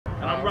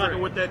I'm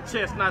rocking with that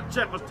chestnut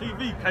Checkers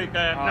TV cake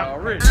ass.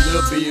 Already.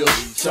 Little Bill,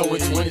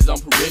 showing 20s on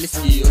Pirelli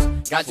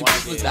skills. Got your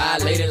pupils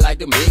dilated like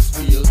the mixed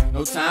wheels.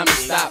 No time to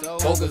stop,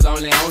 focus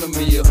only on the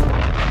meal.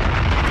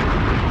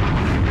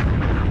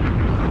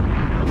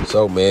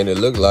 So man, it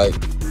looked like,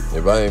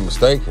 if I ain't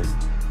mistaken,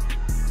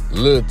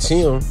 Lul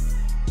Tim,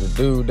 the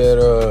dude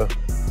that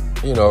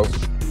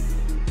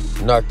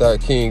knocked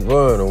out King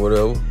Von or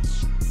whatever,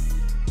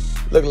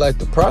 looked like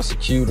the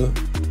prosecutor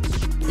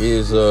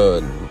is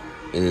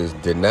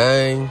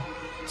denying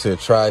to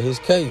try his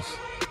case,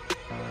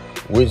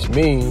 which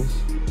means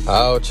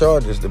all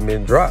charges have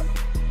been dropped.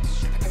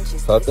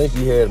 So I think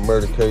he had a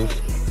murder case,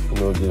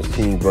 against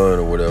King Von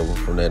or whatever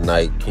from that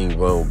night. King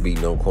Von was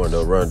beating on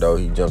Cornell Rondo.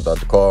 He jumped out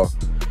the car,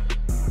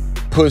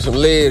 put some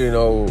lead in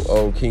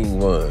old King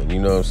Von, you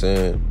know what I'm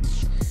saying?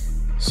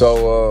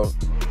 So,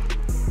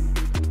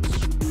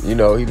 he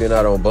been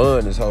out on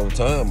bond this whole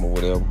time or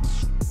whatever,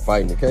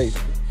 fighting the case.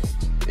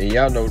 And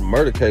y'all know the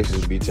murder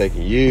cases be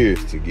taking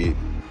years to get,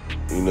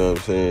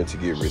 to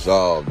get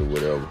resolved or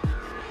whatever.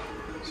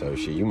 So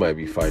shit, you might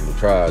be fighting the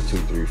trial 2,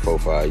 3, 4,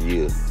 5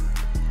 years.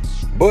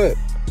 But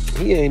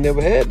he ain't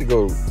never had to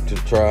go to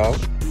trial.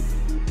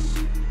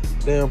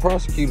 Damn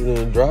prosecutor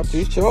done dropped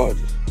his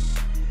charges.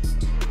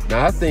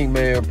 Now I think,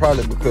 man,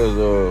 probably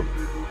because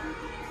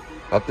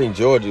I think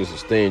Georgia is a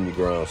stand your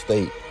ground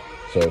state.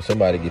 So if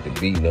somebody get the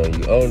beating on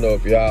you, I don't know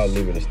if y'all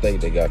live in a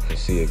state that got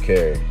concealed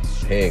carry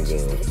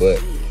handguns,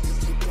 but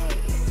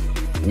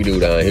we do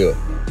down here.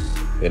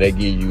 And they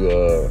give you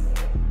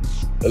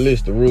a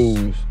list of rules,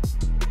 you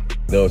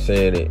know what I'm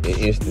saying, in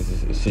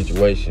instances, in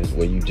situations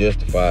where you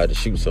justified to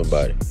shoot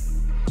somebody.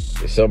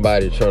 If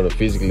somebody trying to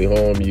physically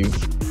harm you,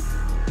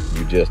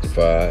 you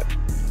justified.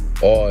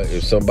 Or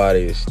if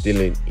somebody is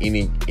stealing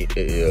any,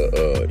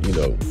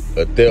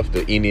 a theft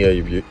of any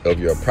of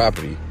your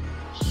property,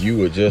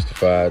 you are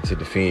justified to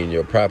defend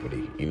your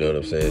property. You know what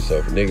I'm saying? So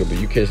if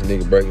you catch a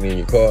nigga breaking in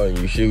your car and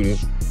you shoot him,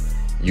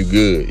 you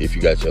good if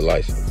you got your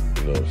license.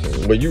 You know what I'm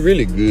saying? But you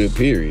really good,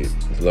 period,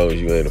 as long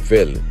as you ain't a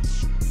felon.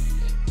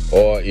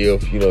 Or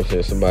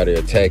if, somebody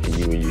attacking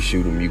you and you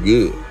shoot them, you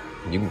good.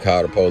 You can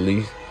call the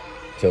police,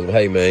 tell them,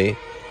 hey man,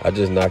 I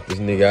just knocked this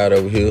nigga out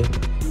over here.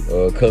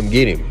 Come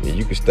get him. And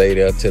you can stay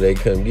there till they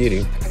come get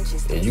him.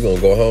 And you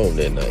gonna go home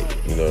that night.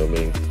 You know what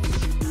I mean?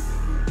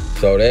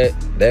 So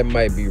that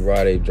might be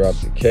why they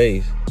dropped the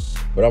case.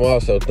 But I'm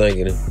also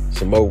thinking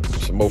some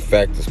more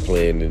factors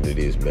playing into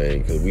this, man,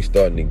 because we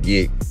starting to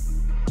get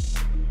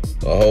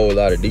a whole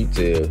lot of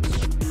details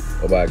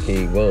about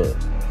King Von.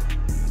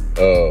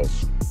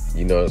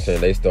 You know what I'm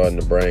saying? They starting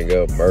to bring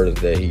up murders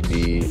that he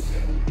did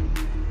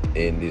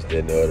and this, that,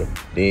 and the other.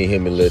 Then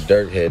him and Lil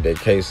Durk had that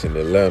case in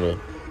Atlanta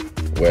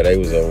where they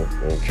was on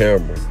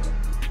camera.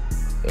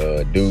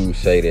 Dudes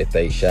say that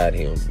they shot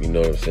him, you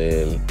know what I'm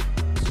saying?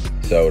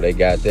 So they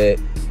got that.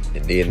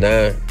 And then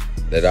now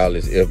that all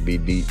this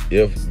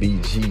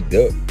FBG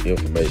Duck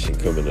information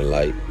coming to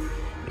light,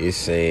 it's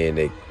saying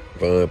that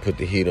Von put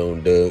the hit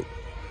on Duck.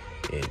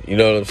 And you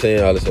know what I'm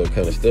saying? All this other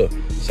kind of stuff.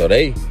 So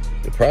the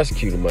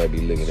prosecutor might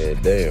be looking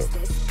at, damn,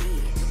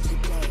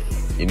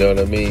 you know what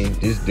I mean?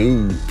 This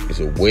dude is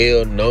a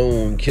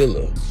well-known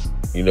killer.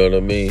 You know what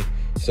I mean?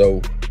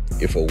 So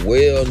if a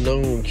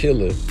well-known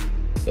killer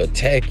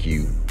attack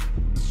you,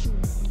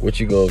 what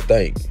you gonna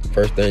think?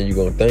 First thing you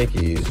gonna think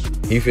is,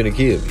 he finna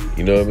kill me.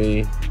 You know what I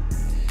mean?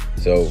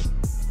 So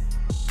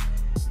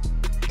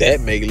that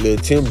make Lul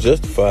Tim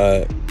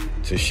justified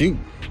to shoot.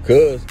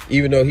 Cause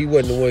even though he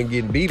wasn't the one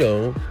getting beat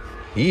on,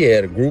 he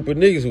had a group of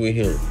niggas with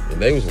him,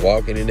 and they was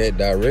walking in that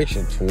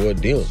direction toward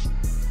them.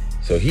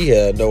 So he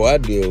had no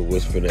idea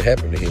what's finna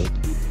happen to him.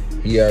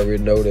 He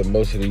already know that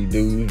most of these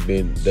dudes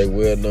they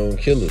well-known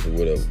killers or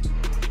whatever.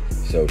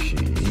 So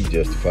shit, he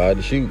justified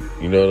to shoot.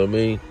 You know what I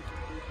mean?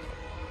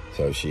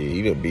 So shit,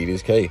 he done beat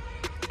his case.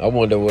 I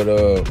wonder what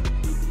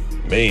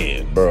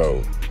man,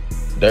 bro,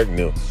 Dirk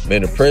them,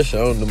 man, the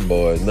pressure on them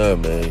boys now,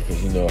 man,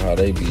 because you know how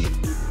they be.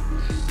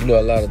 You know,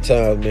 a lot of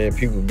times, man,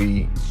 people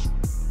be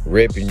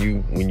repping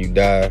you when you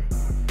die.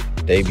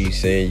 They be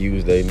saying you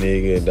was they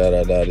nigga and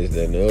da-da-da, this,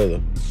 that, and the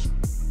other.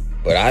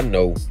 But I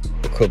know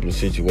a couple of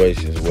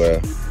situations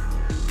where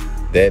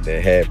that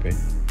done happened.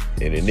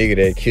 And the nigga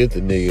that killed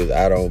the nigga is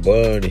out on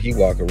bond, and he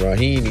walk around.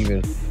 He ain't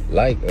even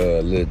like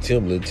Lul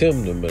Tim. Lul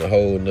Tim them in a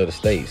whole nother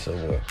state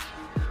somewhere.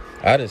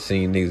 I done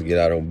seen niggas get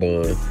out on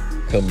bond,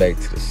 come back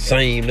to the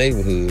same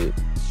neighborhood,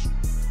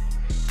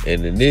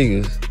 and the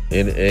niggas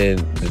and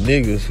the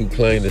niggas who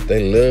claim that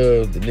they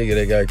love the nigga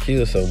that got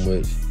killed so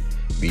much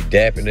be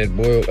dapping that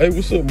boy. Hey,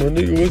 what's up, my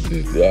nigga? What's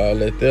this? All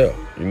that there.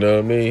 You know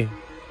what I mean?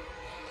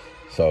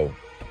 So,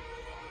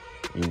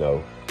 you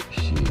know,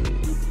 shit.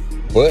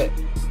 But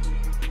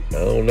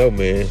I don't know,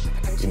 man.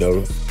 You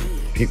know,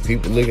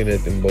 people looking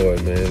at them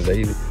boys, man.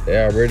 They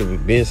already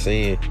been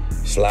saying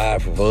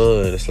slide for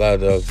Von and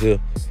slide dogs here.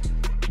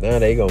 Now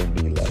they gonna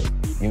be like,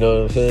 you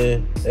know what I'm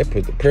saying? They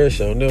put the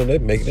pressure on them. They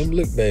make them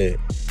look bad.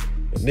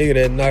 A nigga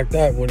that knocked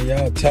out one of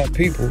y'all top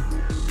people,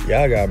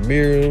 y'all got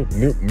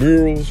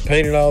murals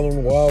painted all on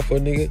the wall for a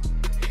nigga.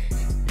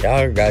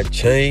 Y'all got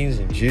chains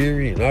and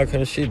jewelry and all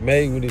kind of shit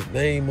made with his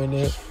name on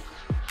there.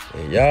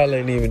 And y'all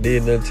ain't even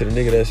did nothing to the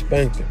nigga that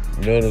spanked him.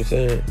 You know what I'm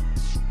saying?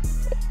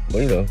 But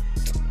you know,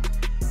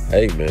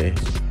 hey man,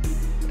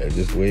 that's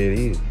just the way it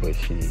is. But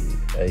shit,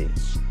 hey,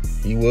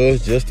 he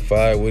was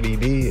justified what he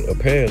did,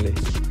 apparently.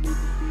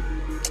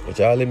 But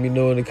y'all let me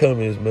know in the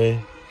comments,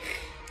 man.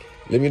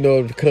 Let me know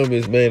in the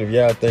comments, man, if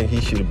y'all think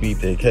he should have beat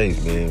that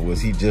case, man.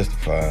 Was he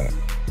justified?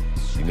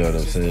 You know what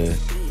I'm saying?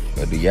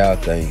 Or do y'all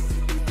think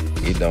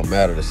it don't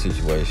matter the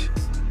situation?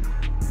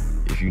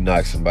 If you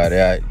knock somebody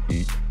out,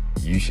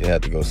 you should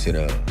have to go sit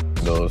down.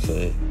 You know what I'm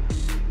saying?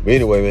 But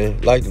anyway,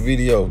 man, like the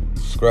video,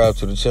 subscribe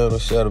to the channel,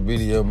 share the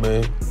video,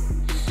 man.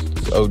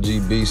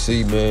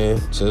 OGBC, man.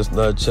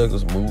 Chestnut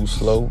checkers, move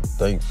slow,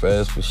 think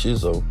fast for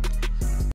shizzo.